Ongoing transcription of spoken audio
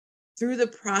through the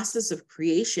process of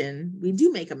creation, we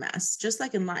do make a mess, just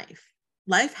like in life.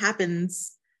 Life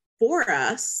happens for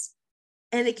us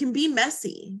and it can be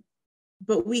messy,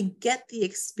 but we get the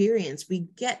experience. We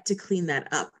get to clean that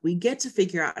up. We get to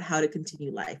figure out how to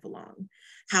continue life along,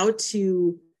 how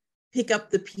to pick up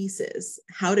the pieces,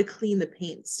 how to clean the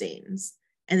paint stains.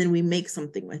 And then we make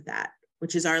something with that,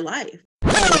 which is our life.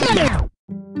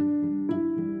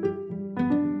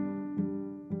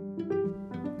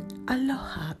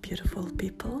 Aloha, beautiful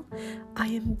people. I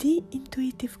am the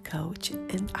intuitive coach,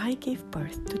 and I gave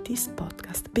birth to this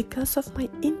podcast because of my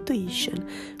intuition,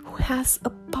 who has a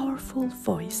powerful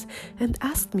voice and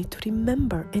asked me to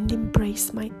remember and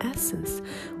embrace my essence.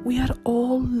 We are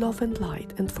all love and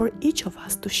light, and for each of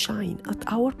us to shine at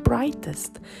our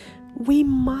brightest, we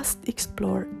must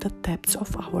explore the depths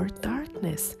of our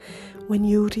darkness. When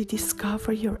you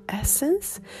rediscover your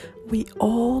essence, we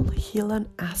all heal an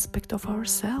aspect of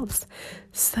ourselves.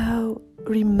 So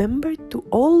remember to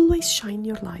always shine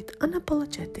your light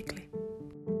unapologetically.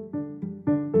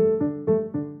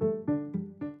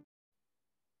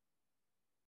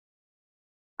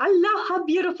 Aloha,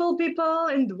 beautiful people,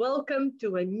 and welcome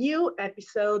to a new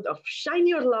episode of Shine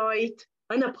Your Light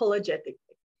Unapologetically.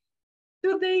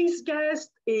 Today's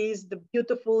guest is the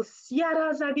beautiful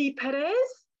Ciara Zadi Perez,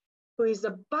 who is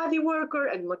a body worker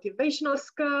and motivational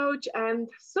coach and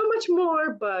so much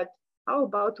more. But how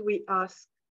about we ask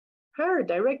her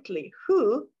directly,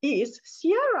 who is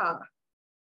Ciara?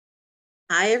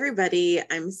 Hi, everybody.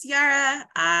 I'm Ciara.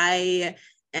 I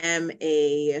am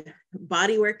a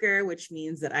body worker, which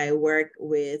means that I work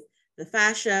with the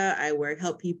fascia. I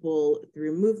help people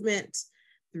through movement,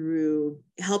 through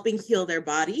helping heal their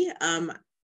body.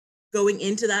 Going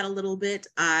into that a little bit,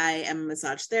 I am a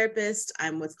massage therapist.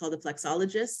 I'm what's called a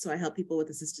flexologist, so I help people with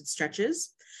assisted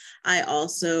stretches. I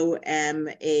also am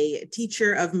a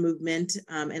teacher of movement,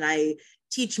 and I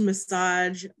teach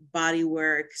massage, body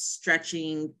work,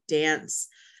 stretching, dance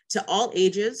to all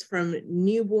ages, from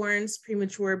newborns,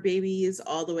 premature babies,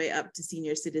 all the way up to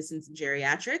senior citizens and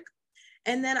geriatric.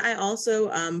 And then I also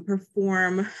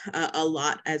perform a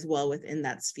lot as well within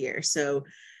that sphere. So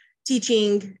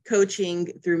teaching, coaching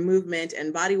through movement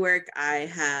and body work.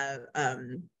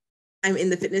 I'm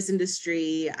in the fitness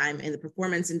industry. I'm in the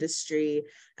performance industry.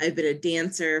 I've been a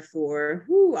dancer for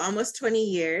almost 20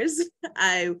 years.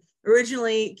 I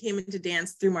originally came into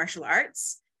dance through martial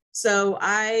arts. So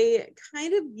I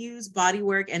kind of use body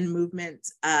work and movement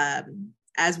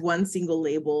as one single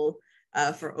label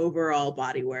for overall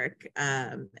body work.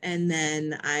 And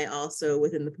then I also,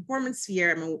 within the performance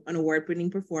sphere, I'm an award-winning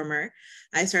performer.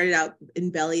 I started out in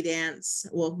belly dance,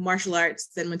 martial arts,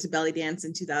 then went to belly dance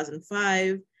in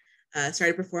 2005,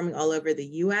 started performing all over the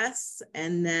US,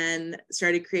 and then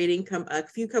started creating a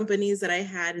few companies that I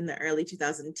had in the early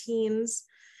 2000 teens,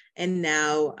 and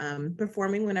now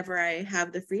performing whenever I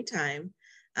have the free time.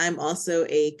 I'm also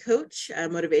a coach, a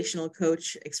motivational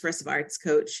coach, expressive arts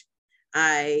coach.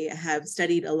 I have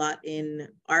studied a lot in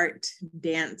art,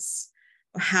 dance,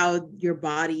 how your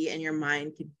body and your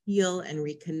mind can heal and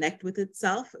reconnect with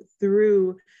itself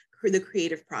through the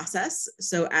creative process.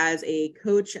 So as a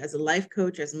coach, as a life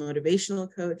coach, as a motivational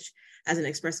coach, as an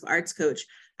expressive arts coach,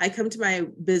 I come to my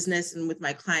business and with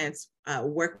my clients,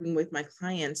 working with my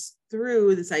clients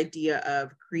through this idea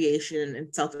of creation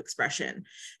and self-expression.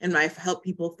 And I help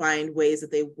people find ways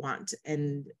that they want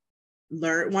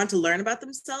to learn about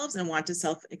themselves and want to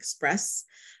self-express,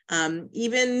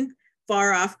 even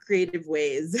far off creative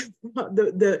ways.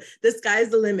 the sky's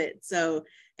the limit. So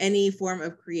any form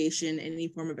of creation, any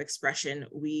form of expression,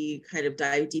 we kind of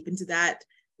dive deep into that,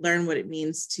 learn what it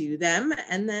means to them,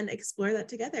 and then explore that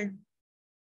together.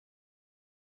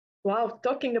 Wow,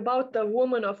 talking about a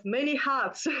woman of many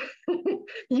hats.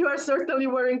 You are certainly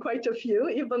wearing quite a few,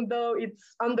 even though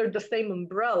it's under the same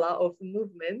umbrella of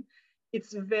movement.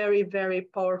 It's very, very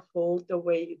powerful the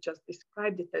way you just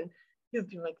described it. And you've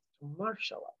been like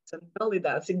martial arts and belly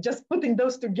dancing, just putting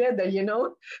those together,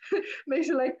 makes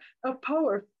it like a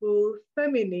powerful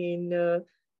feminine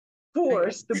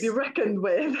force to be reckoned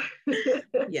with.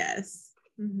 Yes.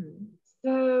 Mm-hmm.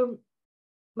 So,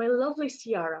 my lovely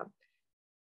Ciara,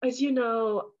 as you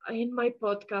know, in my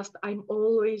podcast, I'm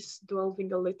always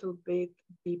delving a little bit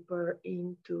deeper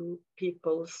into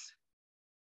people's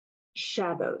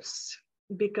shadows,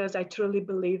 because I truly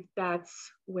believe that's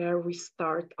where we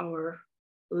start our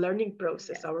learning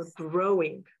process, yes, our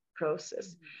growing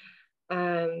process. Mm-hmm.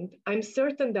 And I'm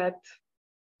certain that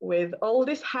with all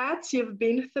these hats you've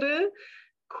been through,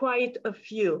 quite a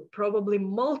few, probably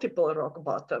multiple rock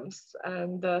bottoms,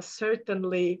 and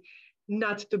certainly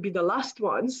not to be the last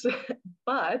ones,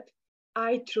 but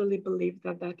I truly believe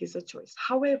that that is a choice.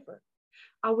 However,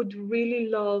 I would really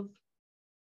love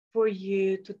for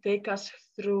you to take us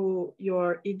through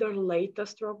your either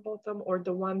latest rock bottom or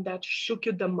the one that shook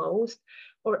you the most,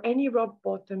 or any rock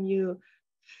bottom you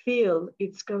feel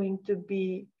it's going to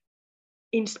be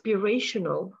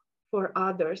inspirational for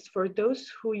others, for those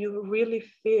who you really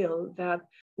feel that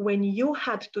when you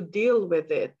had to deal with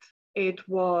it, it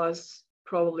was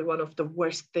probably one of the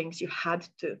worst things you had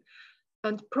to.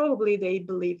 And probably they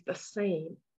believe the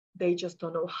same. They just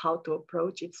don't know how to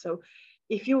approach it. So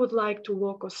if you would like to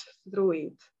walk us through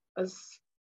it as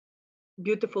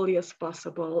beautifully as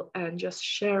possible and just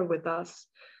share with us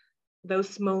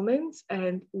those moments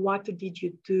and what did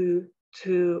you do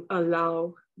to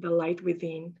allow the light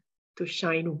within to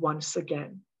shine once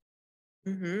again?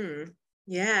 Mm-hmm.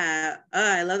 Yeah.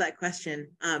 Oh, I love that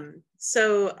question.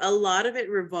 So a lot of it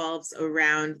revolves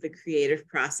around the creative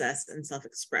process and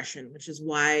self-expression, which is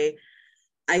why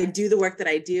I do the work that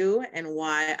I do and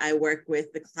why I work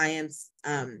with the clients,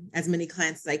 as many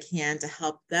clients as I can, to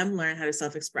help them learn how to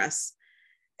self-express.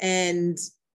 And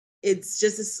it's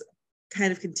just this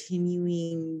kind of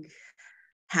continuing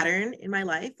pattern in my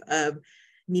life of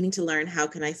needing to learn, how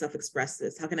can I self-express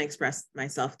this? How can I express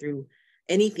myself through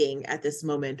anything at this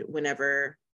moment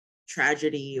whenever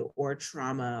tragedy or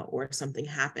trauma or something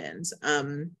happens?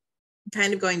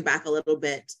 Kind of going back a little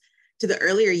bit to the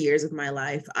earlier years of my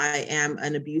life, I am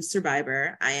an abuse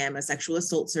survivor. I am a sexual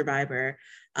assault survivor,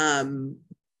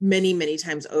 many, many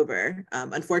times over,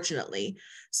 unfortunately.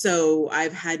 So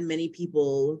I've had many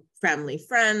people, family,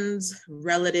 friends,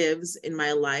 relatives in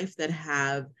my life that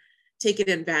have taken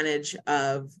advantage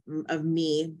of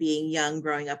me being young,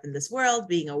 growing up in this world,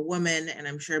 being a woman. And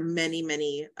I'm sure many,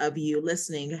 many of you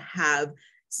listening have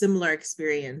similar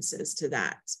experiences to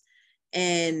that.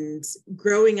 And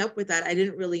growing up with that, I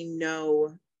didn't really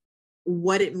know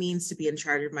what it means to be in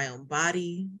charge of my own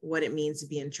body, what it means to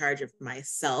be in charge of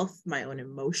myself, my own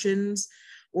emotions,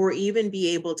 or even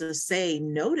be able to say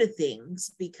no to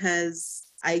things, because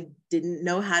I didn't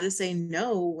know how to say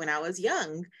no when I was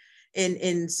young.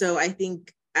 And so I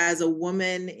think as a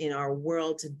woman in our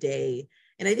world today,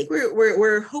 and I think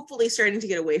we're hopefully starting to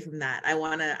get away from that. I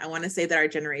wanna say that our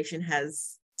generation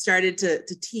has started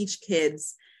to teach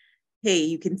kids, hey,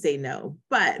 you can say no.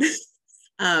 But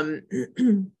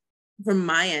from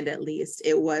my end, at least,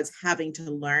 it was having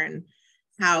to learn,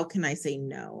 how can I say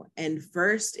no? And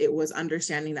first, it was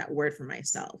understanding that word for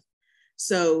myself.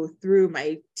 So through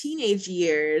my teenage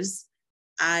years,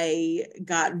 I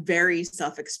got very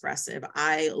self-expressive.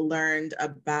 I learned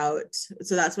about,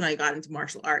 so that's when I got into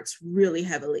martial arts really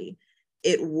heavily.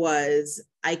 It was,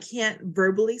 I can't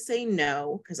verbally say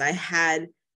no because I had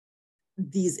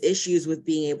these issues with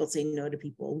being able to say no to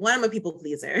people. One, I'm a people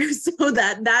pleaser. So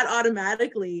that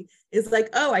automatically is like,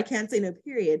 oh, I can't say no,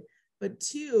 period. But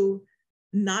two,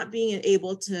 not being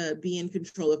able to be in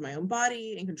control of my own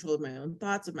body, in control of my own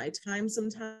thoughts, of my time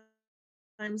sometimes.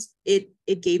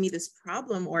 It gave me this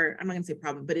problem, or I'm not gonna say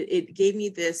problem, but it gave me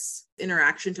this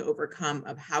interaction to overcome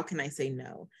of how can I say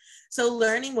no? So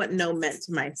learning what no meant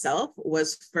to myself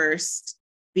was first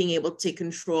being able to take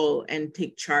control and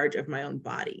take charge of my own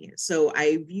body. So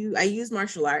I use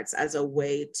martial arts as a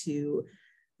way to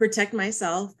protect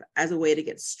myself, as a way to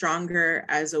get stronger,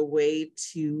 as a way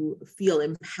to feel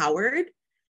empowered.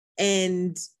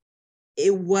 And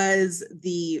it was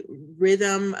the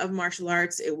rhythm of martial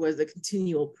arts. It was a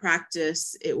continual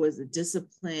practice. It was a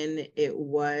discipline. It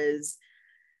was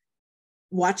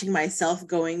watching myself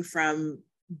going from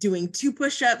doing 2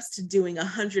 push-ups to doing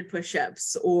 100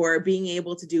 push-ups, or being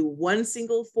able to do one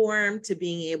single form to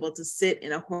being able to sit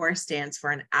in a horse stance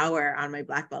for an hour on my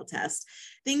black belt test.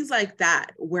 Things like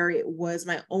that, where it was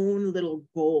my own little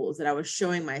goals that I was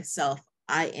showing myself,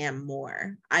 I am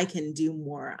more, I can do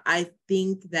more. I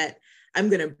think that I'm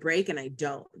going to break and I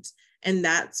don't. And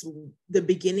that's the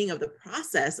beginning of the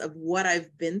process of what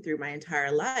I've been through my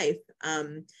entire life.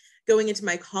 Going into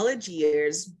my college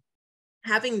years,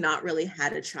 having not really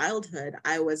had a childhood,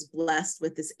 I was blessed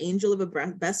with this angel of a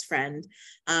best friend,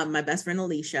 my best friend,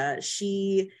 Alicia.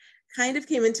 She kind of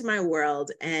came into my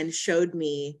world and showed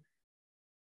me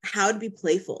how to be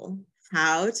playful,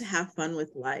 how to have fun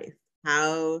with life,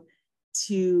 how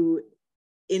to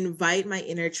invite my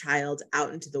inner child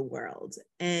out into the world.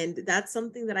 And that's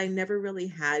something that I never really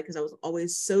had because I was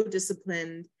always so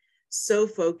disciplined, so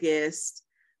focused,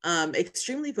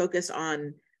 extremely focused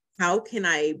on how can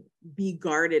I be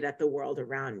guarded at the world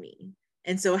around me.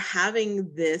 And so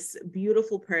having this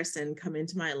beautiful person come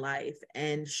into my life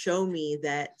and show me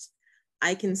that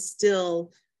I can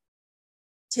still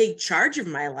take charge of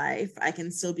my life. I can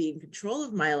still be in control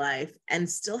of my life and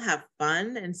still have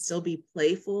fun and still be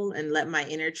playful and let my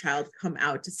inner child come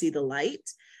out to see the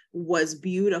light was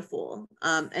beautiful.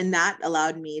 And that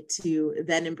allowed me to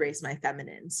then embrace my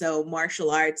feminine. So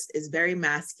martial arts is very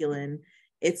masculine.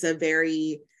 It's a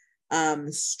very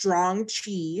strong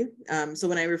chi. So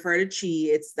when I refer to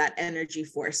chi, it's that energy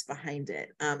force behind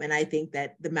it. And I think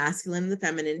that the masculine and the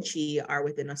feminine chi are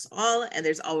within us all. And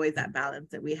there's always that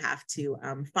balance that we have to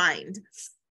find.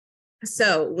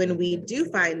 So when we do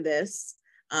find this,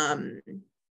 for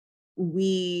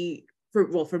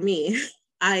me,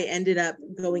 I ended up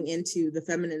going into the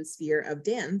feminine sphere of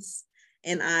dance,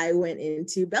 and I went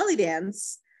into belly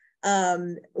dance.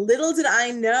 Little did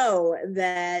I know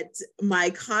that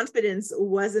my confidence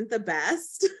wasn't the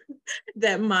best,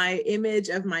 that my image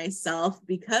of myself,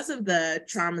 because of the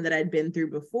trauma that I'd been through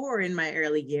before in my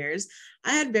early years,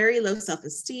 I had very low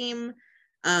self-esteem.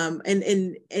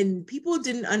 And people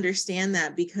didn't understand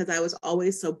that because I was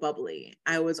always so bubbly.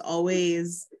 I was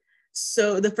always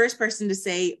so the first person to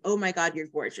say, "Oh my God, you're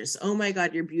gorgeous. Oh my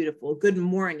God, you're beautiful. Good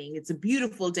morning. It's a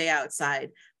beautiful day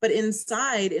outside." But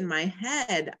inside, in my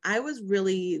head, I was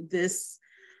really this,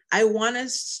 I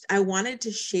wanted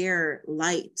to share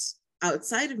light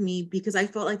outside of me because I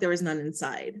felt like there was none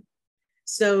inside.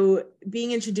 So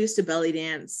being introduced to belly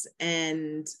dance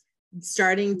and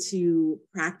starting to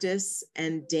practice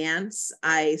and dance,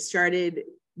 I started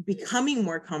becoming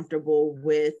more comfortable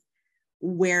with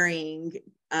wearing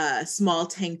small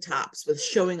tank tops, with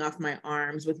showing off my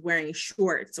arms, with wearing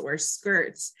shorts or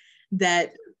skirts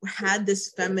that had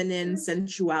this feminine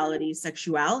sensuality,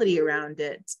 sexuality around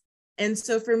it. And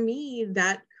so for me,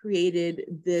 that created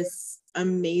this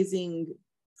amazing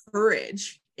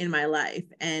courage in my life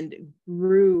and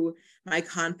grew my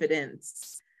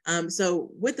confidence.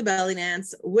 So with the belly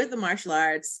dance, with the martial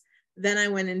arts, then I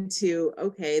went into,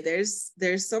 okay,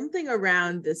 there's something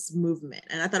around this movement.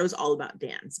 And I thought it was all about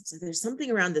dance. So there's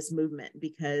something around this movement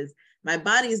because my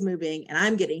body's moving and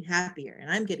I'm getting happier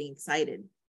and I'm getting excited.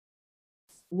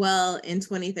 Well, in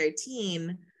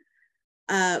 2013,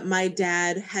 my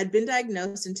dad had been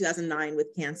diagnosed in 2009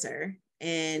 with cancer.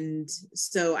 And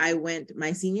so I went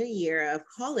my senior year of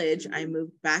college, I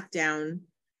moved back down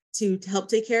to help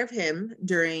take care of him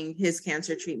during his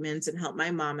cancer treatments and help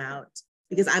my mom out,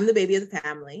 because I'm the baby of the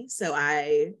family. So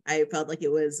I felt like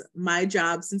it was my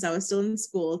job, since I was still in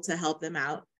school, to help them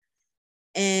out.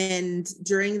 And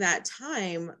during that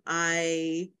time,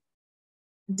 I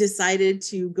decided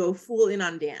to go full in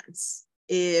on dance.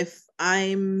 If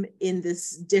I'm in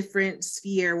this different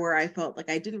sphere where I felt like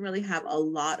I didn't really have a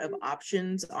lot of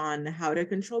options on how to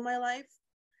control my life,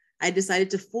 I decided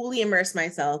to fully immerse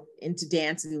myself into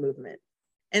dance and movement.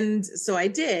 And so I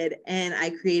did, and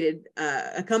I created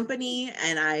a company,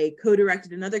 and I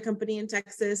co-directed another company in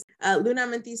Texas, Luna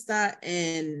Mentista,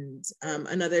 and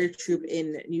another troupe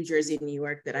in New Jersey and New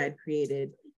York that I had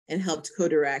created and helped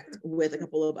co-direct with a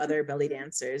couple of other belly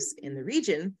dancers in the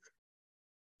region.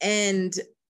 And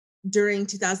during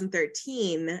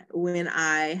 2013, when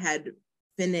I had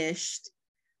finished,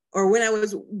 or when I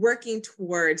was working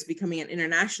towards becoming an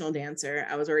international dancer,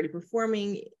 I was already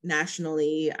performing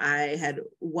nationally. I had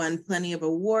won plenty of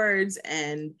awards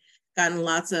and gotten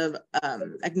lots of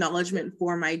acknowledgement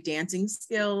for my dancing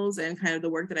skills and kind of the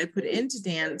work that I put into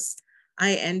dance.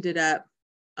 I ended up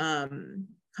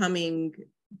coming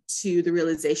to the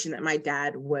realization that my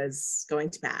dad was going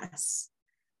to pass.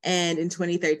 And in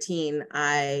 2013,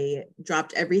 I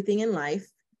dropped everything in life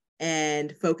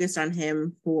and focused on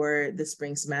him for the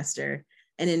spring semester.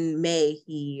 And in May,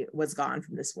 he was gone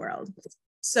from this world.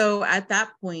 So at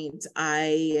that point,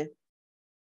 I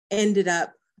ended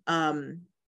up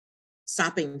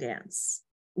stopping dance,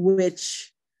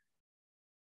 which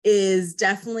is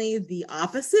definitely the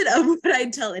opposite of what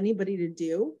I'd tell anybody to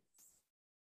do.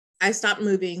 I stopped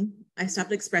moving, I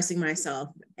stopped expressing myself,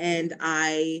 and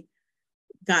I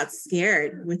got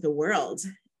scared with the world,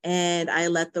 and I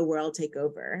let the world take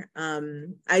over.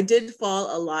 I did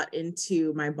fall a lot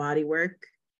into my body work,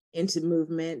 into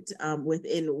movement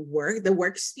within work, the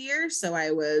work sphere. So I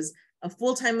was a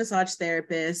full-time massage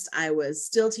therapist. I was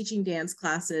still teaching dance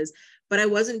classes, but I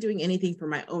wasn't doing anything for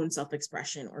my own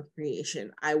self-expression or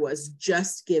creation. I was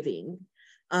just giving.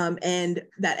 And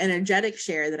that energetic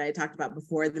share that I talked about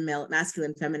before, the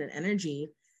masculine, feminine energy,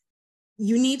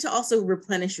 you need to also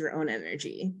replenish your own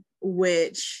energy,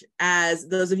 which, as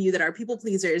those of you that are people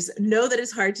pleasers know, that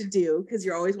is hard to do because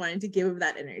you're always wanting to give of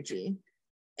that energy.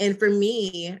 And for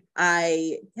me,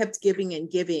 I kept giving and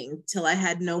giving till I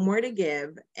had no more to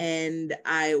give, and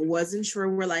I wasn't sure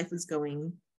where life was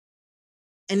going.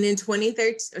 And in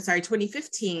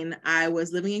 2015, I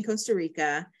was living in Costa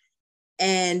Rica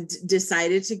and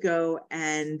decided to go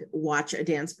and watch a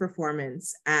dance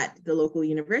performance at the local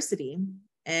university.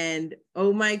 And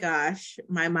oh my gosh,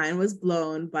 my mind was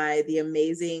blown by the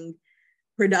amazing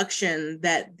production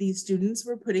that these students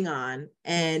were putting on.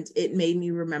 And it made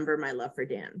me remember my love for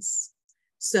dance.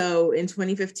 So in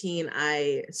 2015,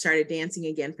 I started dancing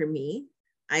again for me.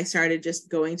 I started just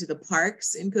going to the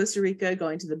parks in Costa Rica,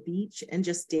 going to the beach and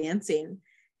just dancing.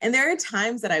 And there are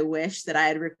times that I wish that I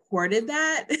had recorded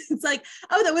that. It's like,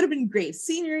 oh, that would have been great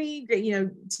scenery, great,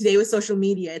 today with social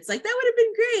media, it's like, that would have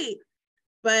been great.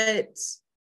 But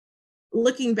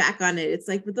looking back on it, it's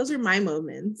like, but those are my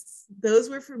moments. Those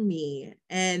were for me.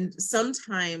 And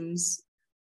sometimes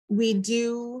we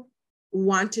do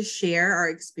want to share our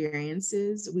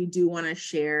experiences. We do want to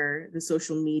share on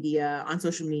social media,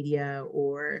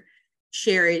 or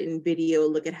share it in video.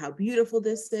 Look at how beautiful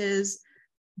this is.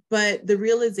 But the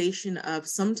realization of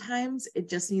sometimes it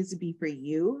just needs to be for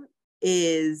you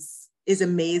is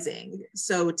amazing.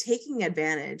 So taking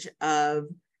advantage of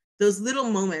those little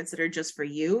moments that are just for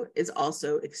you is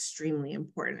also extremely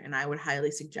important. And I would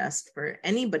highly suggest for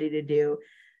anybody to do.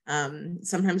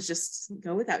 Sometimes just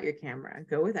go without your camera,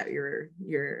 go without your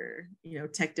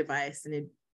tech device, and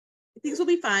things will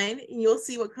be fine, and you'll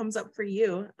see what comes up for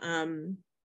you.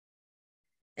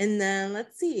 And then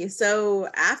let's see. So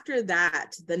after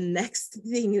that, the next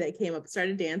thing that came up,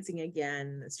 started dancing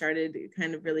again, started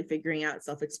kind of really figuring out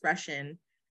self-expression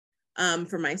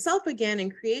for myself again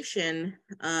in creation.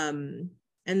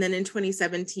 And then in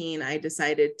 2017, I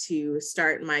decided to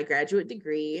start my graduate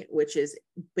degree, which is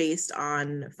based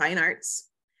on fine arts.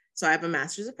 So I have a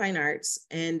master's of fine arts,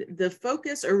 and the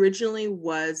focus originally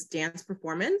was dance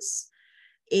performance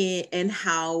and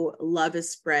how love is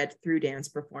spread through dance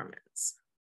performance.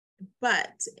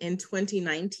 But in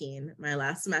 2019, my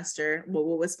last semester, what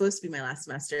was supposed to be my last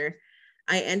semester,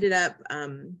 I ended up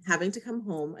having to come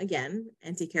home again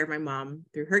and take care of my mom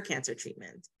through her cancer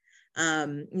treatment.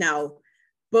 Now,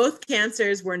 both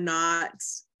cancers were not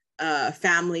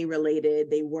family related.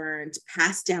 They weren't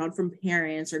passed down from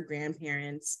parents or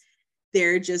grandparents.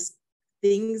 They're just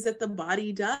things that the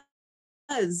body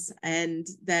does, and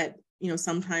that,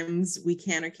 sometimes we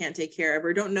can or can't take care of,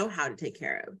 or don't know how to take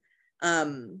care of.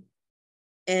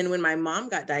 And when my mom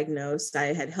got diagnosed,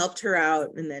 I had helped her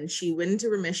out, and then she went into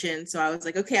remission. So I was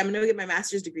like, okay, I'm going to get my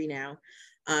master's degree now.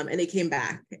 And it came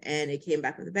back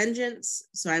with a vengeance.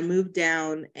 So I moved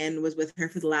down and was with her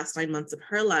for the last 9 months of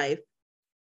her life.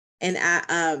 And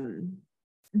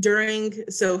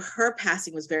so her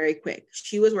passing was very quick.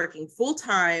 She was working full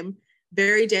time,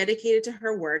 very dedicated to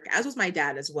her work, as was my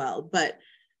dad as well. But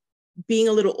being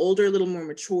a little older, a little more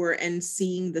mature, and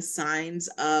seeing the signs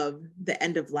of the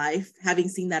end of life, having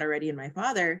seen that already in my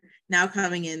father, now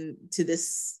coming into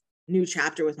this new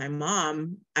chapter with my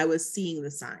mom, I was seeing the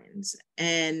signs.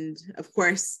 And of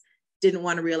course, didn't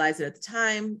want to realize it at the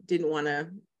time, didn't want to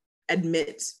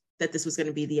admit that this was going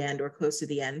to be the end or close to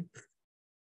the end.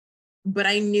 But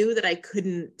I knew that I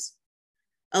couldn't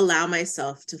allow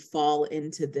myself to fall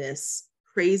into this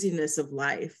craziness of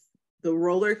life, the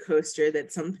roller coaster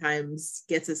that sometimes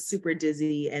gets us super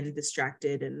dizzy and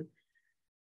distracted and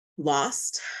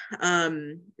lost,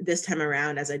 this time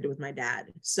around, as I did with my dad.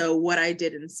 So what I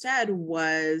did instead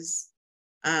was,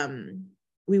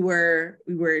 we were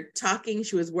talking.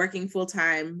 She was working full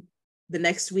time. The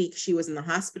next week she was in the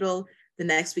hospital. The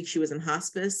next week she was in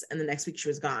hospice, and the next week she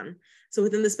was gone. So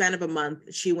within the span of a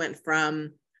month, she went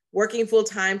from working full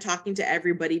time, talking to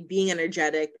everybody, being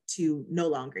energetic, to no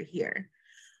longer here.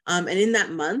 And in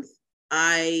that month,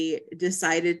 I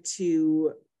decided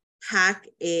to pack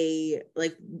a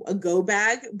go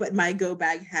bag, but my go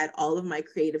bag had all of my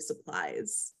creative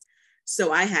supplies.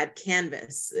 So I had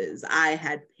canvases, I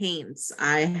had paints,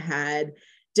 I had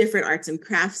different arts and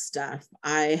crafts stuff.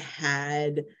 I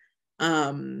had,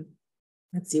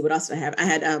 let's see, what else did I have? I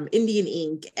had Indian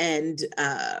ink and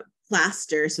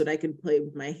plaster so that I could play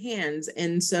with my hands.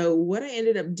 And so what I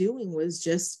ended up doing was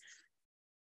just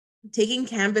taking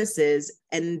canvases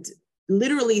and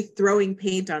literally throwing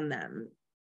paint on them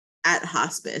at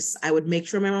hospice. I would make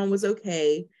sure my mom was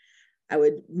okay. I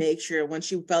would make sure when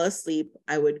she fell asleep,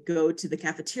 I would go to the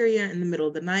cafeteria in the middle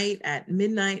of the night at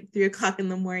midnight, 3 o'clock in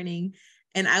the morning,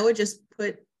 and I would just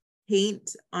put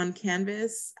paint on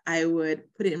canvas. I would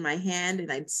put it in my hand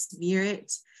and I'd smear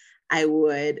it. I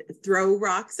would throw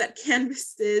rocks at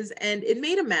canvases, and it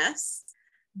made a mess,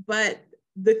 but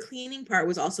the cleaning part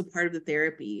was also part of the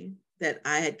therapy that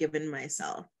I had given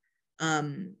myself.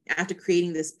 After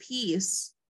creating this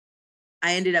piece,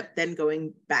 I ended up then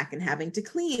going back and having to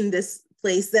clean this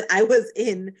place that I was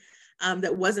in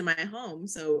that wasn't my home.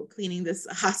 So cleaning this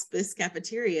hospice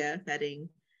cafeteria setting.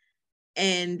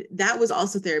 And that was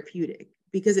also therapeutic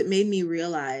because it made me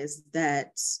realize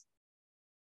that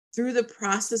through the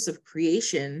process of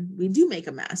creation, we do make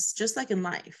a mess, just like in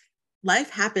life. Life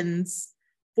happens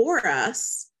for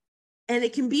us and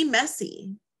it can be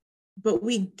messy, but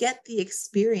we get the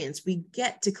experience. We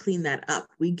get to clean that up.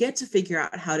 We get to figure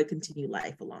out how to continue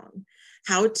life along,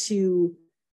 how to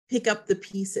pick up the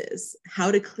pieces,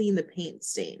 how to clean the paint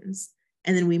stains.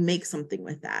 And then we make something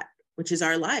with that, which is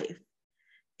our life.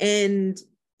 And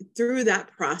through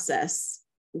that process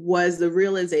was the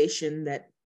realization that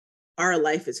our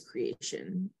life is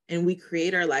creation and we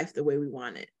create our life the way we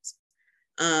want it.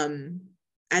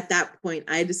 At that point,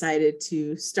 I decided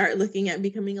to start looking at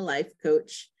becoming a life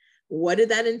coach. What did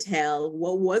that entail?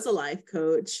 What was a life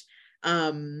coach?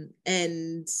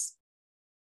 And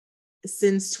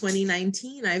since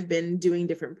 2019, I've been doing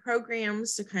different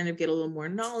programs to kind of get a little more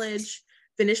knowledge,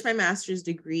 finish my master's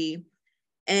degree,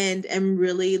 and am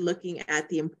really looking at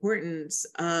the importance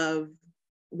of,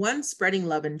 one, spreading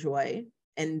love and joy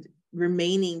and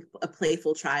remaining a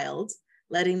playful child,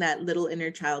 letting that little inner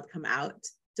child come out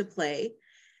to play,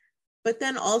 but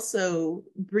then also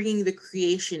bringing the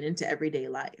creation into everyday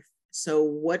life. So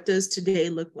what does today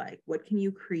look like? What can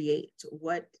you create?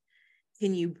 What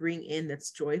can you bring in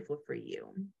that's joyful for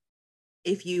you?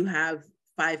 If you have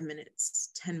 5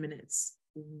 minutes, 10 minutes,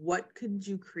 what could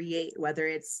you create, whether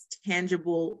it's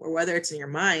tangible or whether it's in your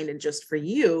mind and just for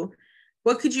you?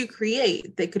 What could you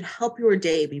create that could help your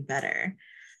day be better?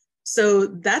 So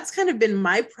that's kind of been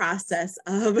my process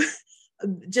of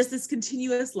just this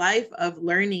continuous life of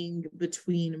learning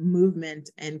between movement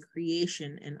and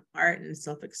creation and art and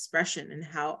self-expression, and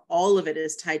how all of it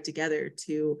is tied together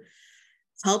to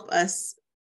help us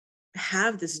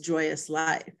have this joyous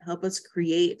life, help us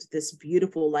create this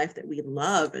beautiful life that we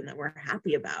love and that we're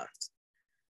happy about.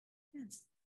 Yes.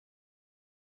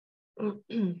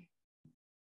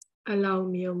 Allow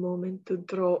me a moment to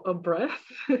draw a breath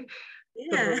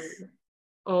Yeah. through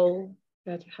all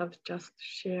that you have just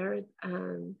shared,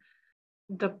 and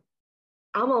the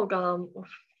amalgam of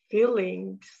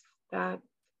feelings that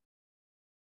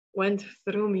went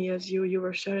through me as you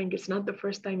were sharing. It's not the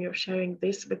first time you're sharing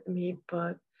this with me,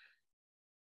 but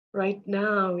right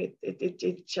now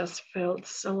it just felt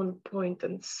so on point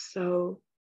and so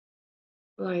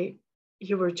like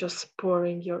you were just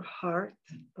pouring your heart,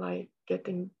 like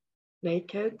getting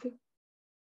naked.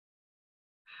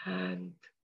 And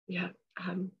yeah,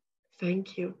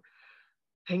 thank you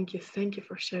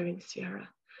for sharing, Ciara.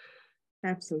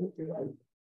 Absolutely.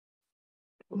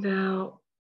 Now,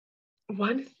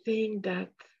 one thing that,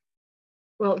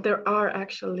 well, there are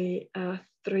actually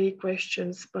 3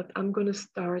 questions, but I'm going to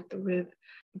start with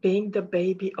being the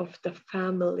baby of the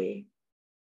family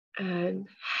and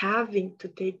having to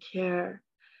take care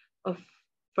of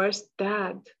first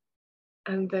dad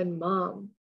and then mom.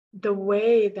 The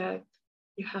way that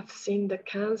you have seen the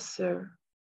cancer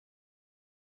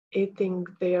eating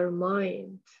their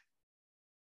mind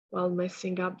while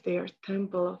messing up their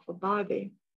temple of a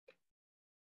body,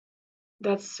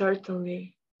 that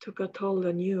certainly took a toll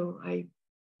on you. I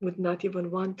would not even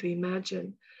want to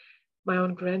imagine. My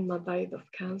own grandma died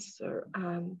of cancer,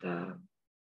 and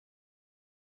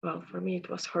well, for me, it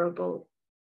was horrible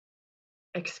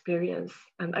experience,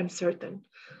 and I'm certain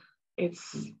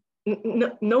it's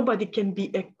nobody can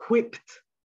be equipped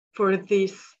for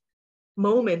these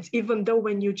moments, even though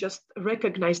when you just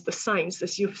recognize the signs,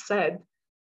 as you've said,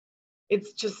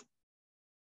 it's just,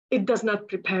 it does not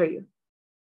prepare you.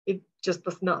 It just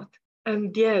does not.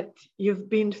 And yet you've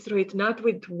been through it, not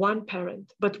with one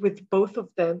parent, but with both of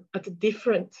them at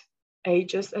different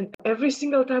ages. And every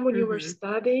single time when you were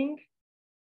studying,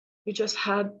 you just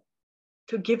had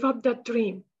to give up that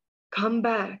dream, come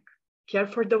back, care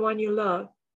for the one you love,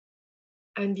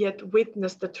 and yet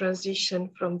witness the transition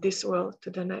from this world to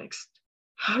the next.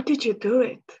 How did you do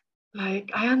it?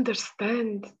 Like, I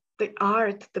understand the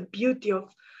art, the beauty of,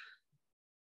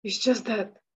 it's just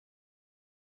that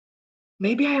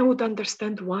maybe I would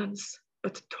understand once,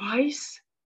 but twice?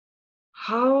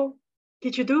 How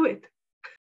did you do it?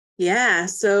 Yeah.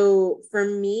 So for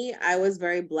me, I was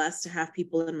very blessed to have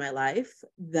people in my life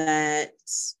that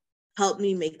helped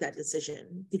me make that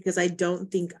decision, because I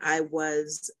don't think I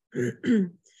was, I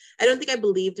don't think I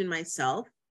believed in myself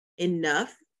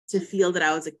enough to feel that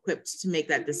I was equipped to make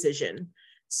that decision.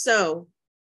 So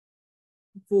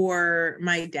for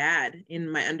my dad in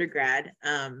my undergrad,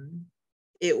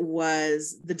 it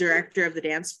was the director of the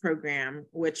dance program,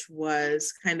 which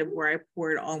was kind of where I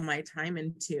poured all my time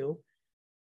into.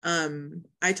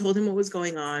 I told him what was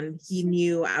going on. He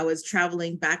knew I was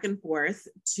traveling back and forth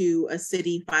to a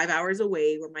city 5 hours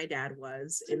away where my dad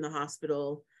was in the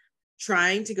hospital,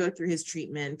 trying to go through his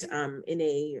treatment in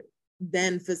a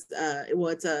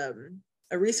it's a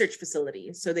research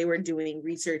facility. So they were doing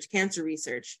research, cancer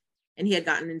research, and he had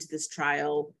gotten into this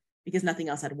trial because nothing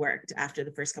else had worked after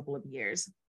the first couple of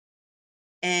years.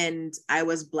 And I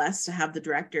was blessed to have the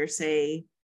director say,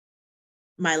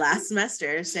 my last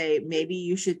semester, say, maybe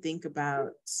you should think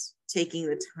about taking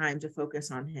the time to focus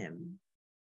on him.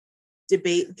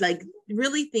 Debate, like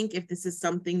really think if this is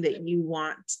something that you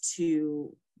want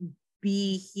to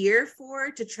be here for,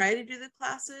 to try to do the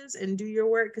classes and do your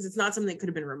work, because it's not something that could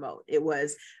have been remote. It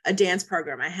was a dance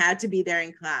program. I had to be there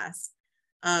in class.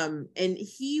 And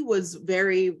he was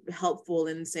very helpful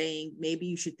in saying, maybe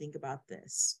you should think about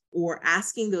this, or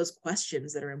asking those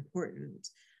questions that are important.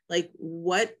 Like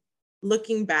what,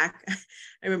 looking back, I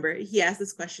remember he asked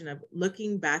this question of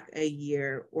looking back a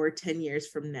year or 10 years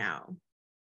from now,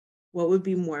 what would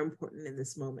be more important in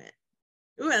this moment?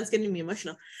 Ooh, that's getting me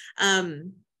emotional.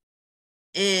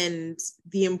 And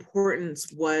the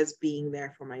importance was being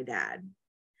there for my dad,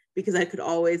 because I could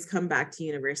always come back to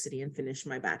university and finish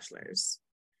my bachelor's.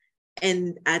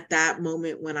 And at that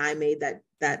moment, when I made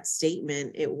that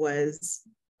statement, it was,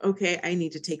 okay, I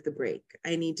need to take the break.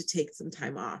 I need to take some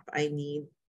time off. I need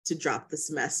to drop the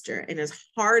semester. And as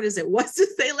hard as it was to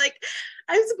say, like,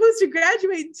 I'm supposed to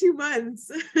graduate in 2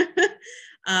 months,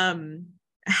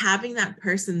 having that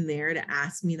person there to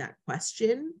ask me that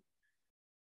question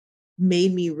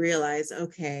made me realize,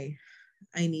 okay,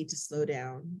 I need to slow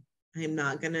down.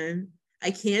 I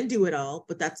can do it all,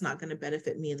 but that's not going to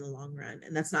benefit me in the long run.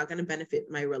 And that's not going to benefit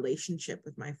my relationship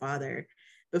with my father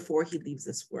before he leaves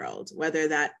this world. Whether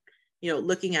that,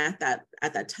 looking at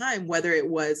that time, whether it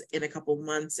was in a couple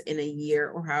months, in a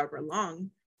year, or however long,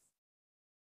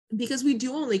 because we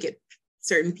do only get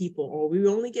certain people, or we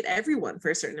only get everyone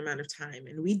for a certain amount of time.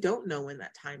 And we don't know when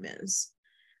that time is,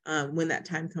 when that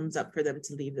time comes up for them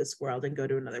to leave this world and go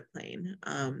to another plane.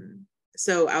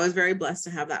 So I was very blessed to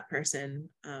have that person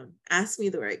ask me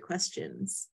the right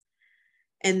questions.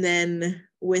 And then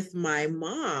with my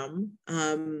mom,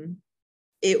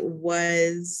 it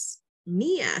was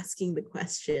me asking the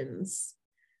questions,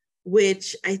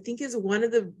 which I think is one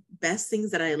of the best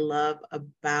things that I love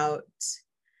about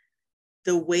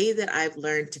the way that I've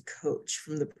learned to coach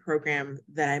from the program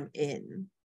that I'm in,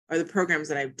 or the programs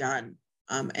that I've done,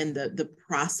 and the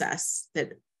process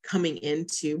that coming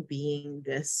into being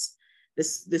this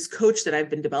coach that I've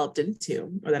developed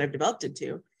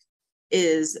into,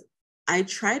 is I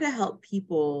try to help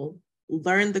people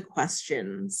learn the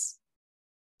questions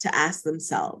to ask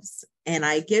themselves. And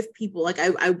I give people, like,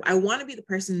 I want to be the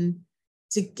person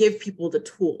to give people the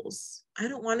tools. I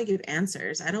don't want to give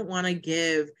answers. I don't want to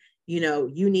give,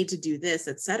 you need to do this,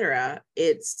 etc.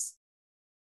 It's,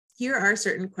 here are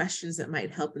certain questions that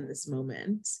might help in this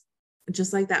moment.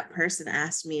 Just like that person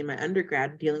asked me in my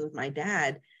undergrad dealing with my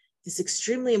dad, this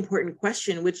extremely important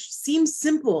question, which seems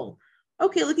simple.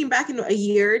 Okay, looking back in a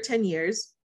year, 10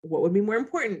 years, what would be more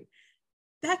important?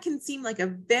 That can seem like a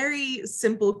very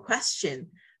simple question,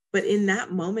 but in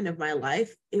that moment of my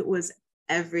life, it was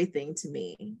everything to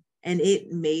me. And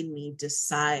it made me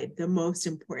decide the most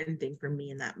important thing for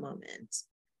me in that moment.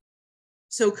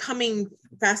 So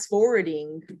fast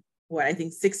forwarding, I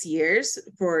think 6 years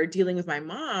for dealing with my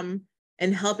mom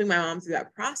and helping my mom through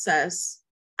that process,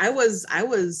 I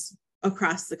was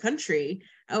across the country.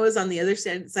 I was on the other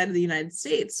side of the United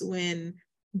States when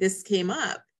this came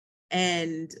up.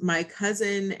 And my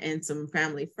cousin and some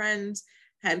family friends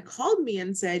had called me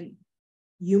and said,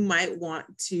 you might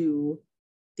want to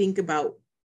think about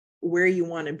where you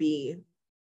want to be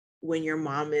when your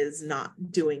mom is not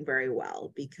doing very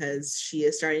well, because she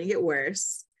is starting to get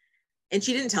worse. And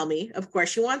she didn't tell me, of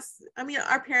course.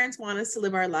 Our parents want us to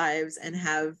live our lives and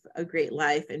have a great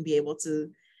life and be able to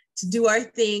do our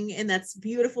thing. And that's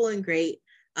beautiful and great.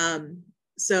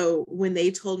 So when they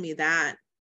told me that,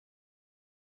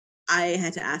 I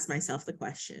had to ask myself the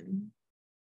question,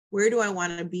 where do I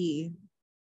want to be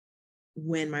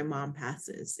when my mom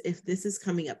passes? If this is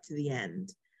coming up to the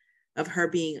end of her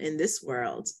being in this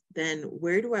world, then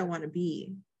where do I want to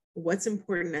be? What's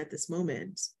important at this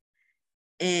moment?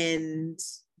 And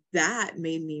that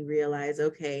made me realize,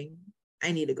 okay,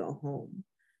 I need to go home.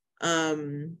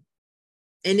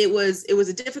 And it was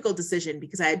a difficult decision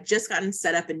because I had just gotten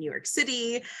set up in New York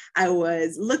City. I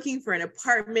was looking for an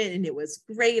apartment and it was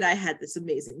great. I had this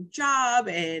amazing job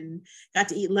and got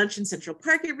to eat lunch in Central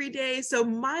Park every day. So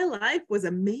my life was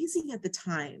amazing at the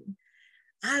time.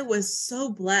 I was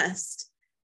so blessed.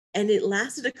 And it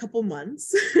lasted a couple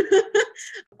months.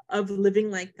 of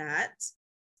living like that.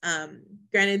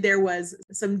 Granted, there was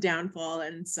some downfall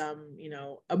and some,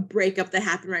 a breakup that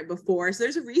happened right before. So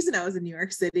there's a reason I was in New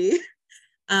York City.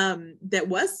 That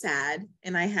was sad,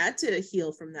 and I had to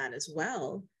heal from that as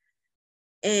well.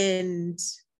 And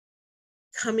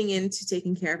coming into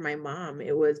taking care of my mom,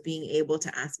 it was being able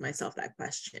to ask myself that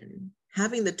question,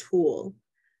 having the tool.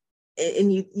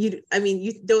 And you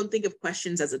don't think of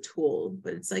questions as a tool,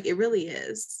 but it's like, it really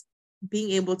is.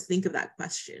 Being able to think of that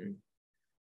question,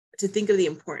 to think of the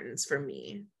importance for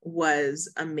me,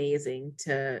 was amazing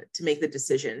to make the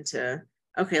decision to,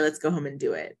 okay, let's go home and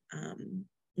do it.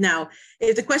 Now,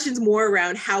 if the question's more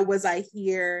around how was I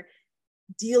here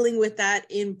dealing with that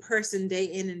in person, day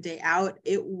in and day out,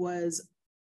 it was,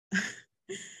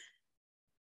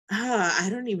 I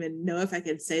don't even know if I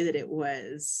could say that it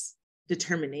was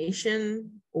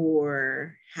determination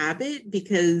or habit,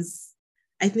 because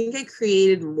I think I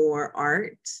created more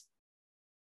art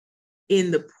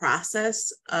in the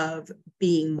process of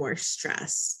being more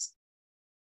stressed.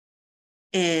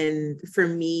 And for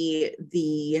me,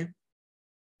 the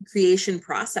creation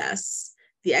process,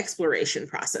 the exploration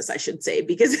process, I should say,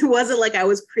 because it wasn't like I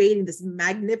was creating this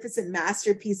magnificent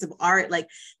masterpiece of art, like,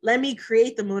 let me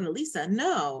create the Mona Lisa.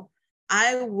 No,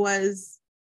 I was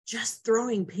just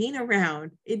throwing paint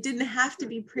around. It didn't have to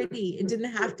be pretty. It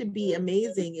didn't have to be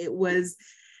amazing. It was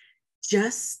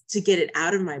just to get it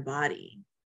out of my body.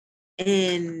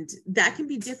 And that can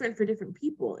be different for different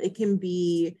people. It can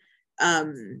be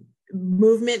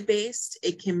movement based.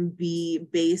 It can be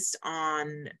based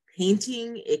on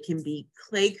painting. It can be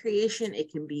clay creation.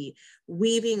 It can be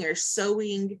weaving or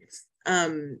sewing.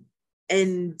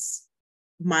 And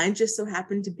mine just so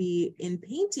happened to be in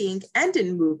painting and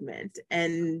in movement,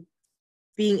 and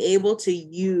being able to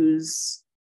use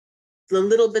the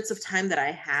little bits of time that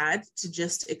I had to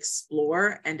just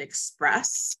explore and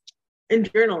express.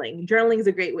 And journaling is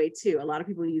a great way too. A lot of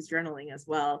people use journaling as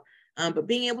well. But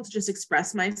being able to just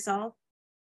express myself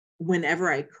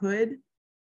whenever I could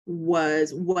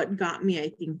was what got me, I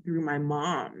think, through my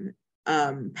mom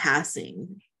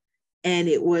passing. And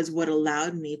it was what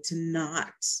allowed me to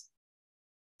not,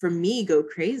 for me, go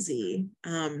crazy,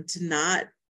 to not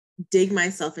dig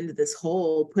myself into this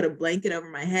hole, put a blanket over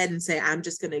my head and say, I'm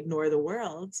just going to ignore the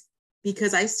world,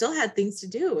 because I still had things to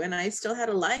do and I still had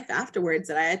a life afterwards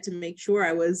that I had to make sure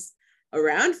I was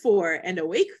around for and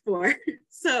awake for.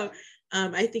 So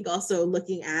I think also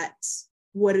looking at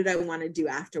what did I want to do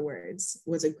afterwards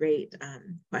was a great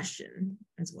question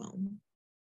as well.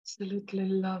 Absolutely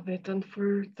love it. And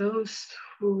for those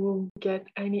who get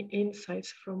any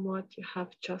insights from what you have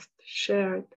just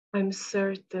shared, I'm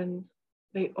certain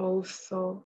they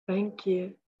also thank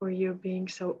you for you being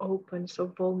so open, so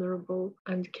vulnerable,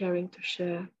 and caring to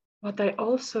share. What I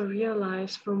also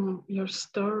realized from your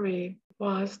story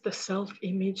was the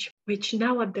self-image, which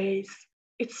nowadays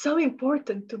it's so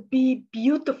important to be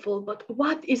beautiful, but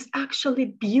what is actually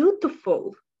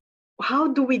beautiful? How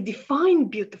do we define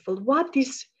beautiful? What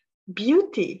is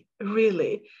beauty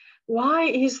really? Why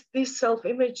is this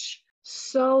self-image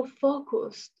so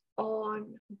focused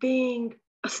on being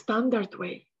a standard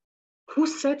way? Who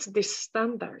sets these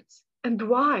standards and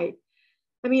why?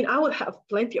 I mean, I would have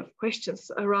plenty of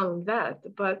questions around that,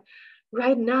 but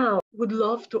right now would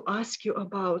love to ask you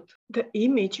about the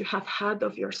image you have had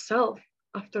of yourself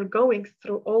after going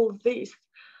through all this,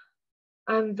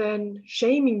 and then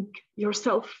shaming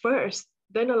yourself first,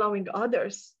 then allowing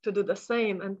others to do the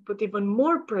same and put even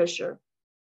more pressure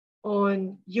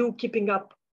on you keeping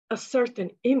up a certain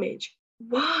image.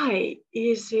 Why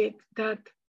is it that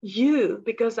you,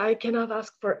 because I cannot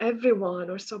ask for everyone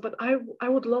or so, but I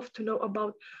would love to know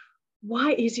about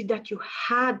why is it that you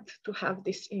had to have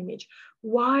this image?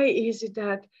 Why is it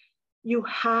that you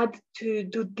had to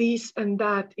do this and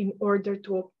that in order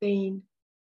to obtain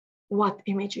what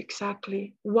image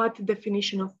exactly? What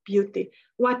definition of beauty?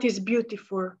 What is beauty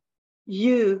for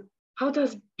you? How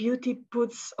does beauty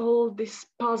puts all this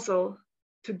puzzle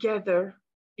together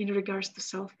in regards to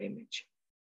self-image?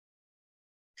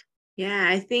 Yeah,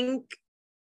 I think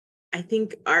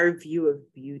our view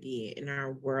of beauty in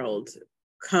our world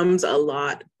comes a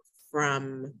lot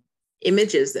from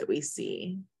images that we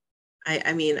see.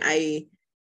 I mean, I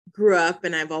grew up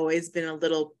and I've always been a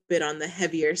little bit on the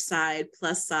heavier side,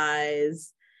 plus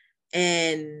size.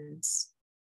 And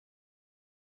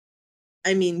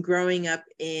I mean, growing up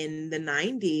in the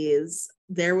 90s,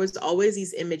 there was always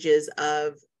these images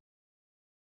of,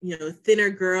 thinner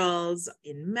girls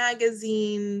in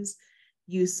magazines.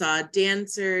 You saw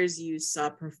dancers, you saw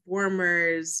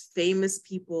performers, famous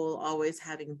people always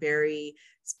having very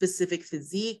specific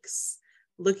physiques,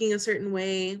 looking a certain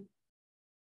way.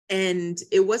 And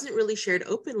it wasn't really shared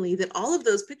openly that all of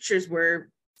those pictures were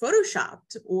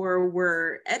photoshopped or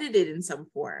were edited in some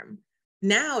form.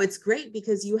 Now it's great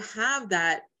because you have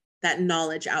that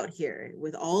knowledge out here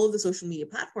with all of the social media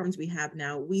platforms we have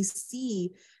now. We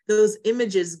see those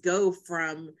images go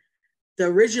from the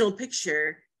original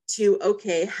picture to,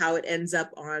 okay, how it ends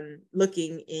up on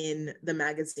looking in the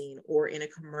magazine or in a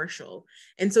commercial.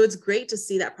 And so it's great to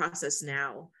see that process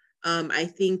now. I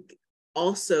think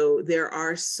also there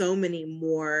are so many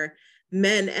more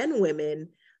men and women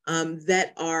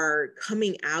that are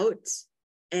coming out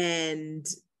and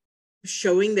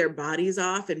showing their bodies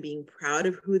off and being proud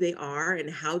of who they are and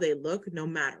how they look no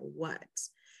matter what.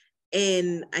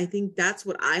 And I think that's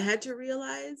what I had to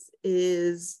realize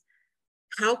is,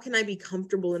 how can I be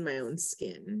comfortable in my own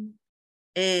skin?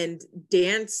 And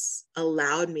dance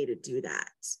allowed me to do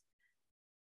that.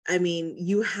 I mean,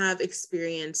 you have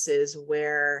experiences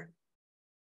where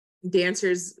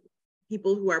dancers,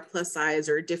 people who are plus size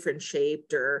or different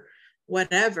shaped or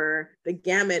whatever, the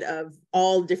gamut of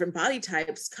all different body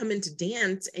types come into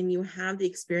dance, and you have the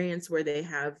experience where they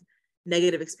have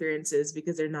negative experiences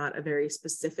because they're not a very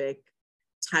specific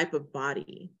type of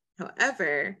body.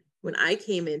 However, when I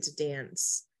came into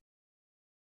dance,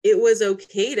 it was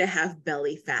okay to have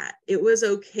belly fat. It was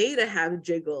okay to have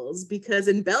jiggles, because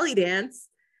in belly dance,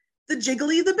 the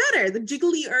jiggly, the better, the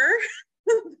jigglier,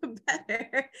 the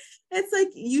better. It's like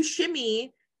you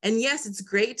shimmy. And yes, it's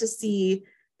great to see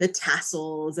the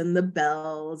tassels and the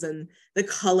bells and the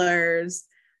colors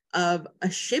of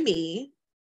a shimmy.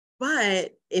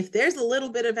 But if there's a little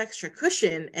bit of extra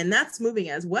cushion and that's moving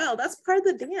as well, that's part of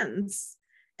the dance.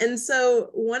 And so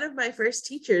one of my first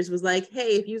teachers was like, hey,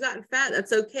 if you got fat,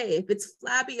 that's okay. If it's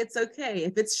flabby, it's okay.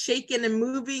 If it's shaking and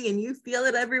moving and you feel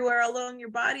it everywhere along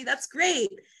your body, that's great.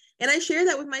 And I share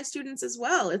that with my students as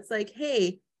well. It's like,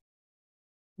 hey,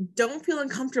 don't feel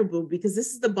uncomfortable because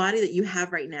this is the body that you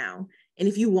have right now. And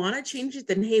if you want to change it,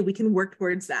 then hey, we can work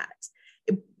towards that.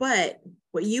 But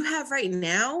what you have right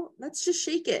now, let's just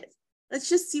shake it. Let's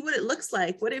just see what it looks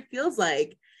like, what it feels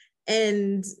like.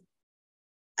 And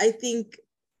I think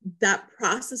that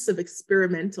process of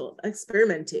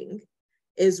experimenting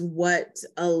is what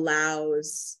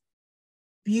allows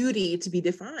beauty to be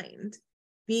defined.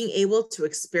 Being able to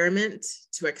experiment,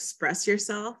 to express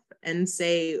yourself and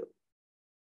say,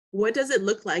 what does it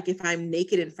look like if I'm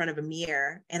naked in front of a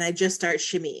mirror and I just start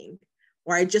shimmying,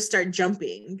 or I just start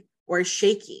jumping or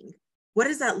shaking? What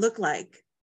does that look like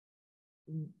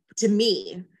to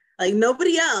me? Like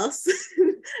nobody else,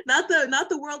 not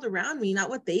the world around me, not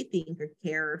what they think or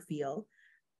care or feel,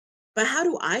 but how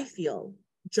do I feel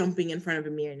jumping in front of a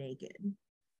mirror naked?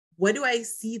 What do I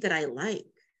see that I like?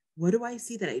 What do I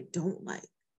see that I don't like?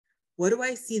 What do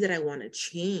I see that I want to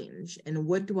change? And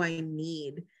what do I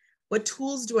need? What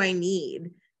tools do I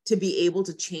need to be able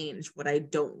to change what I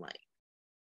don't like?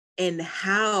 And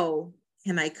how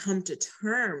can I come to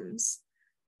terms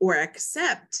or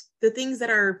accept the things that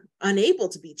are unable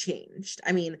to be changed?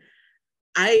 I mean,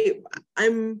 I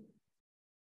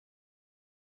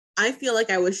feel like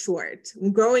I was short.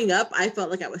 Growing up, I felt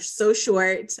like I was so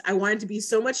short. I wanted to be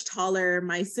so much taller.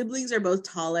 My siblings are both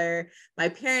taller. My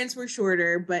parents were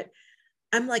shorter, but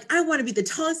I'm like, I want to be the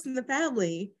tallest in the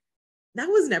family. That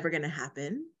was never going to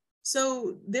happen.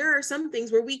 So there are some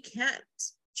things where we can't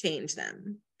change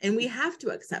them, and we have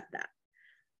to accept that.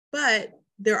 But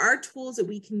there are tools that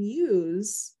we can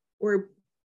use,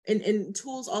 and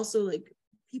tools also like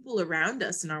people around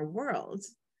us in our world.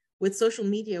 With social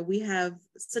media, we have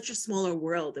such a smaller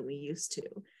world than we used to.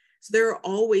 So there are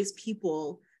always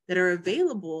people that are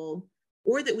available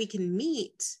or that we can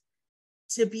meet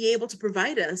to be able to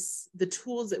provide us the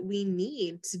tools that we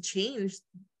need to change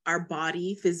our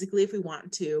body physically if we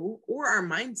want to, or our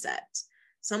mindset.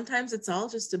 Sometimes it's all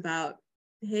just about,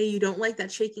 hey, you don't like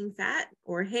that shaking fat,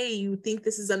 or hey, you think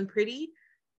this is unpretty.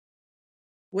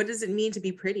 What does it mean to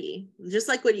be pretty? Just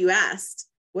like what you asked,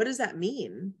 what does that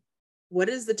mean? What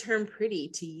is the term pretty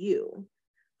to you?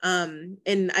 And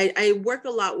I work a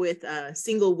lot with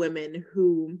single women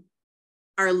who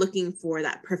are looking for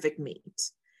that perfect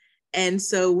mate. And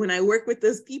so when I work with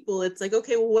those people, it's like,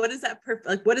 okay, well, what is that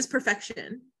like, what is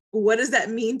perfection? What does that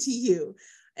mean to you?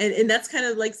 And that's kind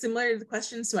of like similar to the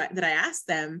questions that I asked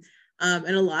them.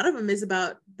 And a lot of them is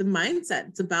about the mindset.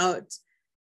 It's about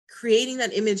creating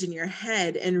that image in your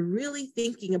head and really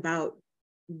thinking about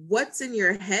what's in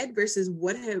your head versus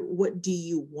what do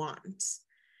you want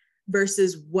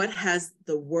versus what has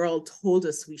the world told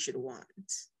us we should want.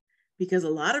 Because a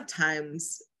lot of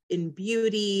times in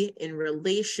beauty, in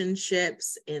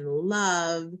relationships, in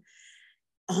love,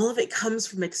 all of it comes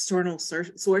from external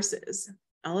sources.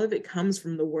 all of it comes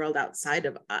from the world outside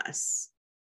of us.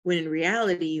 When in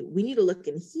reality, we need to look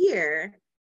in here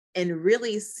and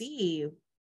really see,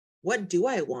 what do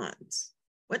I want?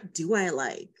 What do I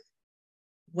like?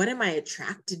 What am I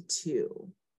attracted to?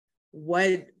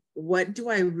 What do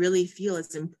I really feel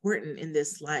is important in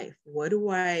this life? What do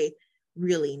I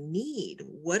really need?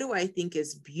 What do I think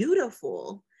is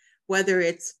beautiful? Whether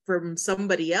it's from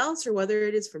somebody else or whether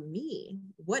it is from me,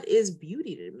 what is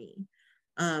beauty to me?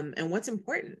 And what's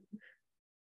important?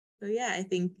 So yeah, I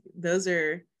think those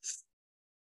are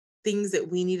things that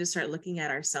we need to start looking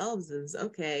at ourselves is,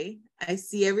 okay, I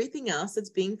see everything else that's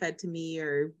being fed to me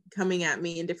or coming at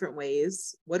me in different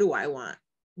ways. What do I want?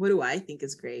 What do I think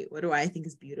is great? What do I think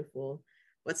is beautiful?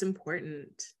 What's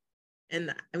important?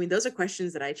 And I mean, those are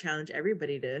questions that I challenge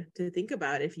everybody to think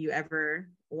about. If you ever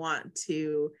want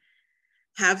to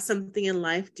have something in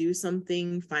life, do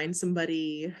something, find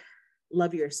somebody,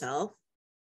 love yourself.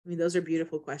 I mean, those are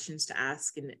beautiful questions to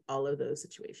ask in all of those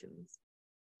situations.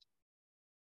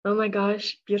 Oh my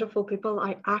gosh, beautiful people.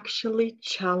 I actually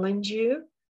challenge you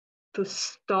to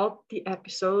stop the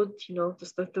episode, to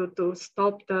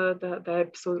stop the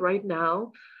episode right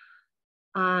now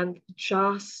and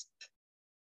just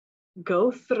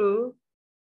go through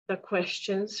the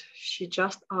questions she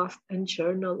just asked and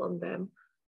journal on them.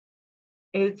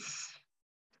 It's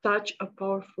such a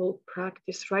powerful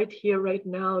practice right here, right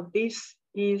now. This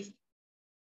is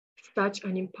such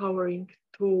an empowering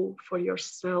tool for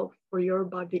yourself, for your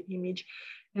body image.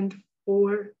 And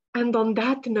on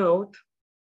that note,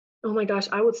 oh my gosh,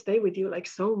 I would stay with you like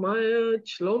so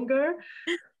much longer,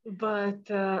 but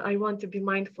I want to be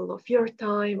mindful of your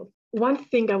time. One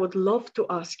thing I would love to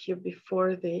ask you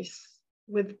before this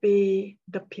would be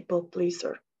the people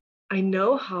pleaser. I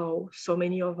know how so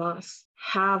many of us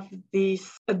have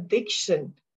this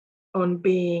addiction on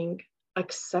being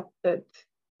accepted,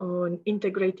 on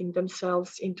integrating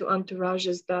themselves into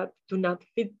entourages that do not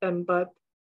fit them, but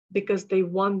because they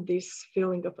want this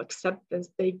feeling of acceptance,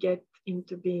 they get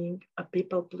into being a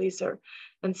people pleaser.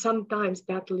 And sometimes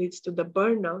that leads to the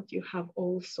burnout you have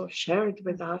also shared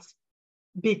with us,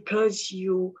 because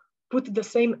you put the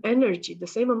same energy, the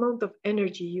same amount of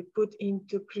energy you put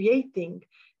into creating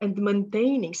and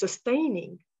maintaining,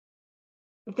 sustaining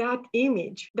that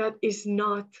image that is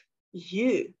not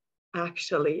you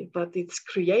actually, but it's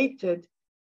created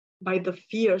by the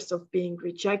fears of being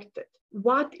rejected.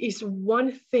 What is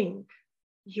one thing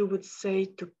you would say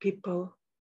to people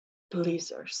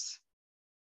pleasers?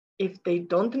 If they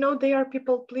don't know they are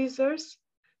people pleasers,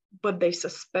 but they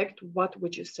suspect, what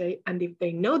would you say? And if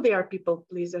they know they are people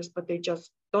pleasers, but they just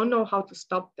don't know how to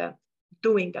stop that,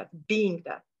 doing that, being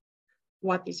that,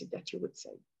 what is it that you would say?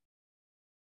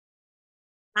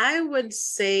 I would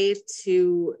say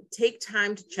to take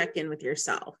time to check in with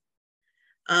yourself.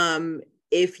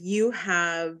 If you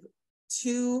have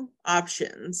two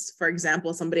options, for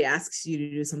example, somebody asks you to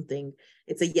do something,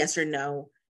 it's a yes or no.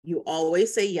 You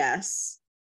always say yes.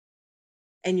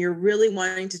 And you're really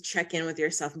wanting to check in with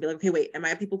yourself and be like, okay, wait, am I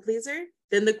a people pleaser?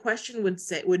 Then the question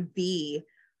would be,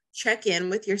 check in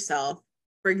with yourself,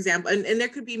 for example, and there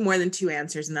could be more than two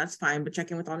answers, and that's fine, but check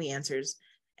in with all the answers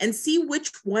and see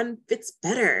which one fits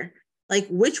better. Like,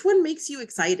 which one makes you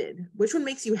excited? Which one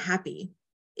makes you happy?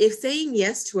 If saying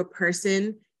yes to a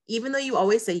person, even though you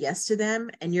always say yes to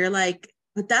them, and you're like,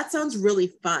 but that sounds really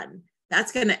fun,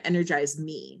 that's going to energize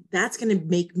me. That's going to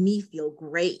make me feel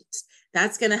great.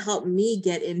 That's going to help me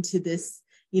get into this,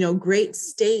 great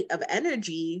state of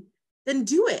energy, then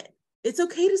do it. It's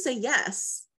okay to say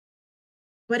yes.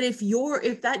 But if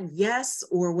that yes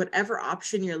or whatever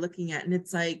option you're looking at, and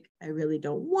it's like, I really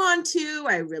don't want to,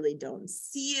 I really don't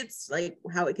see it's like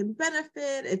how it can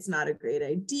benefit, it's not a great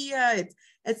idea, it's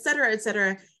et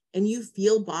cetera, and you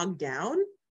feel bogged down,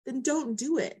 then don't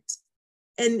do it.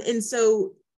 And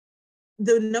so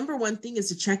the number one thing is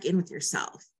to check in with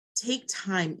yourself. Take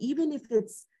time, even if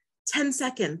it's 10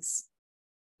 seconds.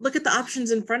 Look at the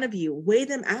options in front of you, weigh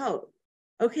them out.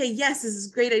 Okay, yes, this is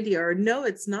a great idea, or no,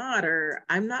 it's not, or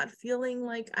I'm not feeling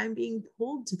like I'm being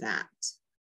pulled to that.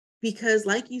 Because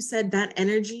like you said, that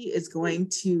energy is going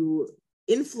to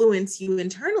influence you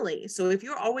internally. So if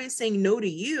you're always saying no to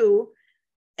you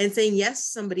and saying yes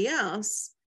to somebody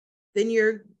else, then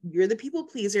you're the people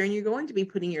pleaser and you're going to be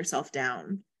putting yourself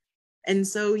down. And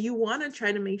so you want to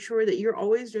try to make sure that you're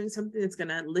always doing something that's going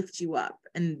to lift you up.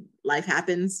 And life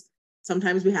happens.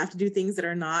 Sometimes we have to do things that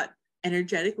are not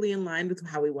energetically in line with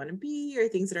how we want to be, or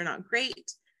things that are not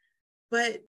great.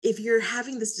 But if you're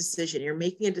having this decision, you're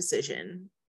making a decision,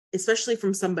 especially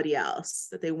from somebody else,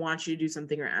 that they want you to do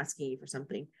something or asking you for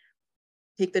something,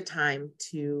 take the time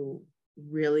to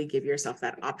really give yourself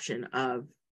that option of,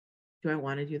 do I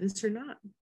want to do this or not?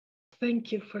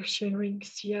 Thank you for sharing,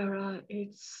 Ciara.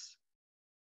 It's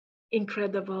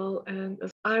incredible. And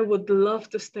I would love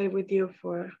to stay with you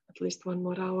for at least 1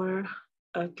 more hour,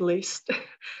 at least.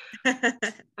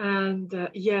 And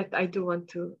yet I do want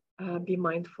to be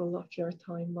mindful of your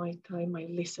time, my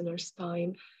listeners'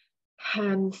 time.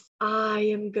 Hence, I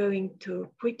am going to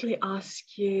quickly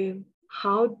ask you,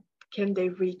 how can they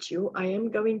reach you? I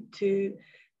am going to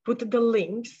put the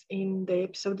links in the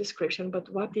episode description, but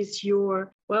what is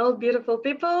your, well, beautiful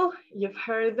people, you've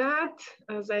heard that.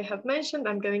 As I have mentioned,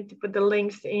 I'm going to put the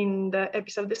links in the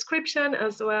episode description,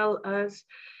 as well as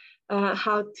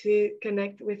how to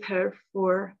connect with her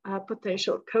for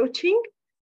potential coaching.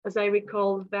 As I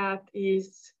recall, that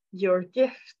is your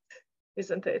gift,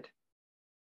 isn't it?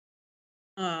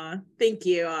 Thank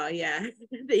you. Yeah,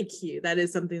 thank you. That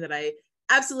is something that I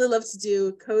absolutely love to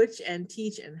do, coach and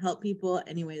teach and help people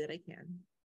any way that I can.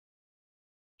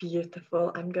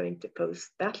 Beautiful. I'm going to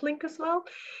post that link as well.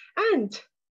 And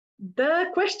the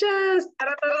questions.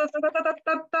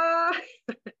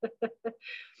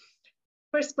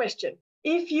 First question.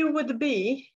 If you would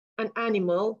be an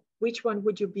animal, which one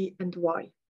would you be and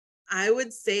why? I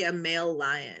would say a male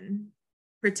lion.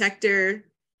 Protector,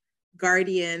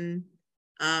 guardian,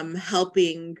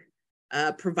 helping,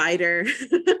 provider,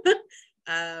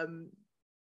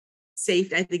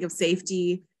 safe. I think of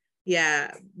safety.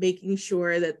 Yeah, making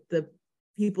sure that the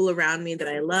people around me that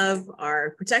I love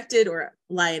are protected, or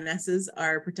lionesses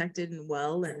are protected and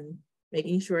well, and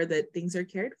making sure that things are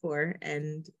cared for,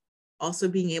 and also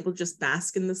being able to just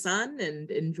bask in the sun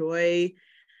and enjoy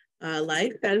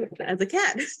life as a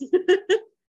cat.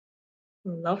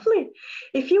 Lovely.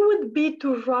 If you would be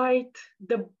to write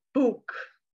the book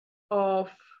of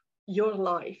your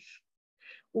life,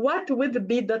 what would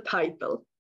be the title?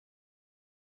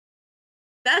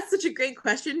 That's such a great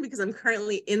question, because I'm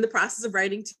currently in the process of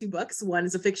writing 2 books. One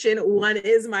is a fiction, one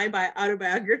is my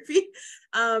autobiography.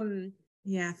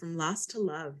 Yeah, From Lost to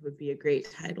Love would be a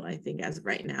great title, I think, as of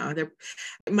right now.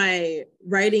 My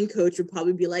writing coach would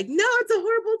probably be like, no, it's a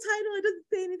horrible title. It doesn't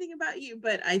say anything about you.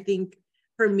 But I think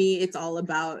for me, it's all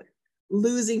about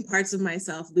losing parts of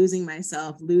myself, losing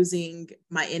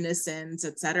my innocence,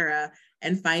 etc.,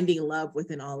 and finding love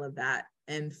within all of that,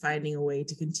 and finding a way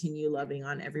to continue loving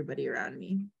on everybody around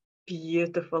me.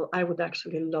 Beautiful. I would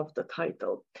actually love the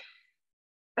title.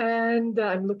 And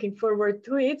I'm looking forward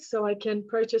to it, so I can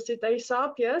purchase it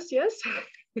ASAP. Yes.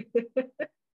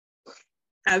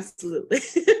 Absolutely.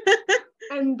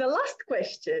 And the last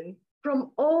question,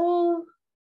 from all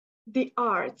the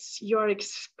arts you're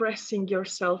expressing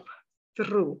yourself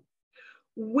through,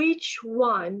 which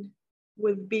one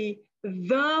would be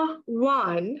the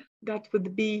one that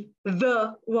would be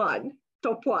the one,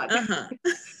 top one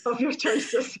of your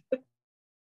choices?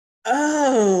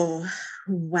 Oh,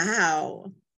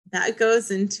 wow. That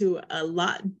goes into a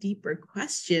lot deeper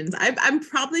questions. I'm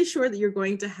probably sure that you're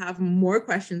going to have more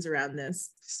questions around this.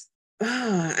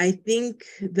 I think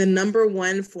the number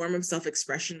one form of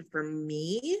self-expression for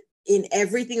me in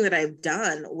everything that I've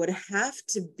done would have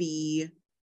to be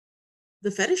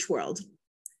the fetish world.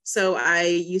 So I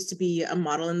used to be a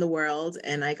model in the world,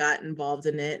 and I got involved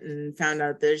in it and found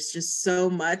out there's just so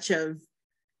much of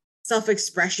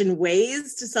self-expression,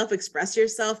 ways to self-express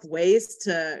yourself, ways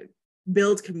to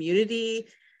build community.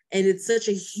 And it's such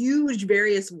a huge,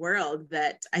 various world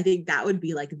that I think that would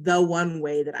be like the one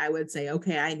way that I would say,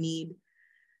 okay,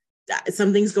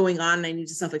 something's going on and I need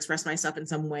to self-express myself in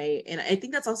some way. And I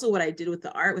think that's also what I did with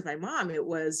the art with my mom. It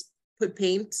was put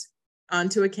paint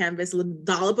onto a canvas, a little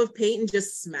dollop of paint, and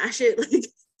just smash it. Like,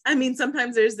 I mean,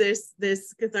 sometimes there's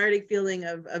this cathartic feeling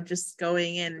of just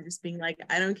going in and just being like,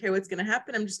 I don't care what's going to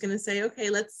happen. I'm just going to say, okay,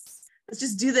 let's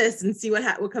just do this and see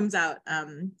what comes out.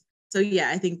 So yeah,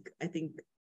 I think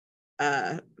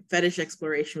fetish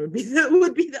exploration would be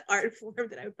the art form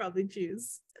that I would probably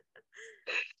choose.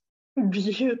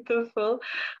 Beautiful.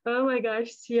 Oh my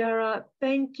gosh, Ciara,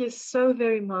 thank you so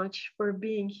very much for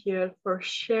being here, for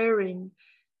sharing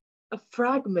a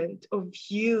fragment of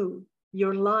you,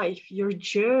 your life, your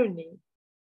journey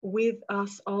with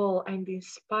us all, and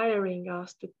inspiring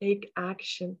us to take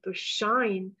action, to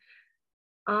shine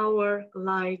our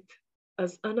light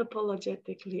as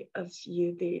unapologetically as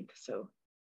you did. So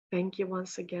thank you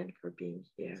once again for being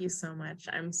here. Thank you so much.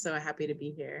 I'm so happy to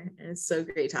be here, and it's so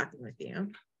great talking with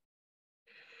you.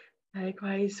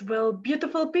 Likewise. Well,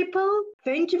 beautiful people,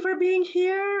 thank you for being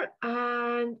here.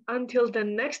 And until the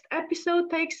next episode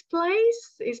takes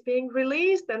place, is being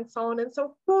released, and so on and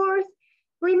so forth,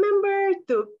 remember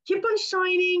to keep on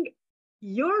shining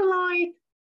your light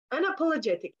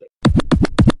unapologetically.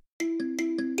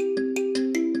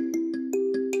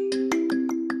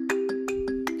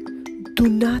 Do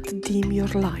not dim your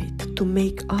light to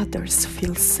make others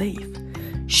feel safe.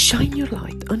 Shine your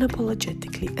light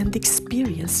unapologetically and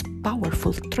experience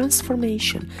powerful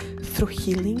transformation through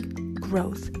healing,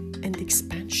 growth, and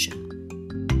expansion.